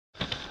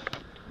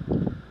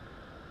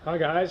Hi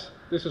guys,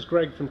 this is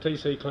Greg from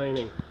TC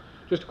Cleaning.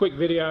 Just a quick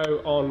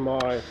video on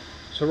my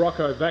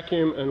Sirocco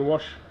vacuum and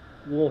wash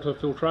water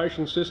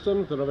filtration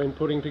system that I've been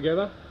putting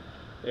together.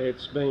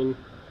 It's been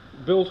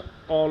built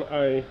on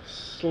a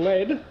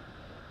sled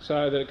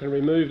so that it can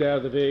be moved out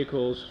of the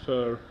vehicles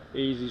for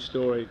easy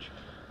storage.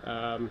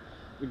 The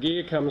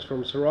gear comes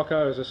from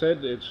Sirocco, as I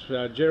said. It's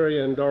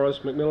Jerry and Doris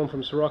McMillan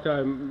from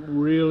Sirocco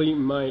really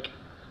make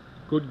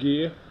good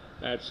gear.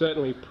 It's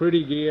certainly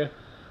pretty gear,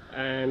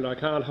 and I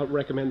can't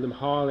recommend them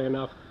highly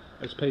enough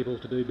as people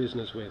to do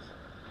business with.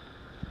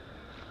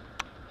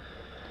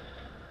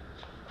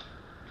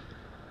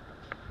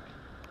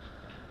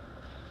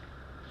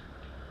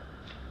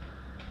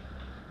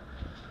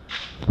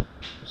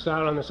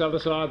 Start on this other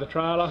side of the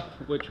trailer,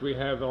 which we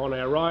have on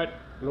our right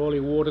an oily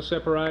water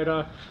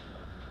separator.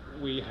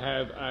 We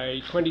have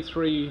a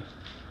 23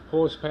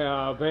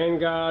 horsepower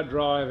Vanguard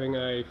driving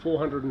a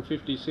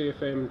 450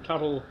 CFM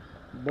Tuttle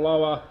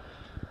blower.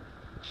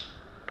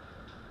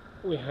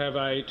 We have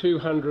a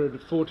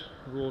 200 foot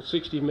or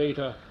 60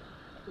 metres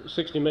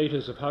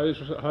of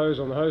hose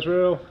on the hose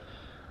reel.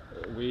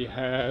 We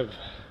have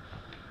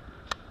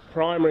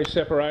primary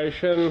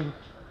separation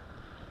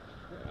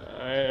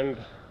and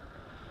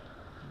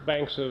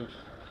banks of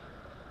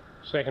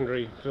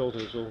secondary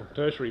filters, or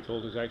tertiary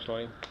filters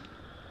actually.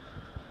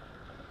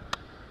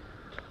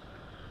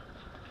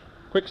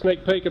 Quick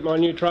sneak peek at my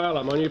new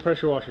trailer, my new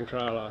pressure washing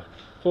trailer.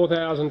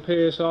 4,000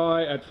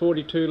 psi at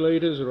 42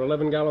 litres or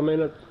 11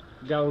 gallons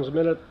a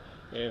minute.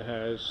 It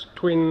has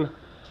twin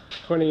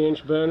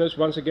 20-inch burners,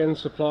 once again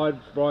supplied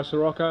by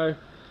Sirocco.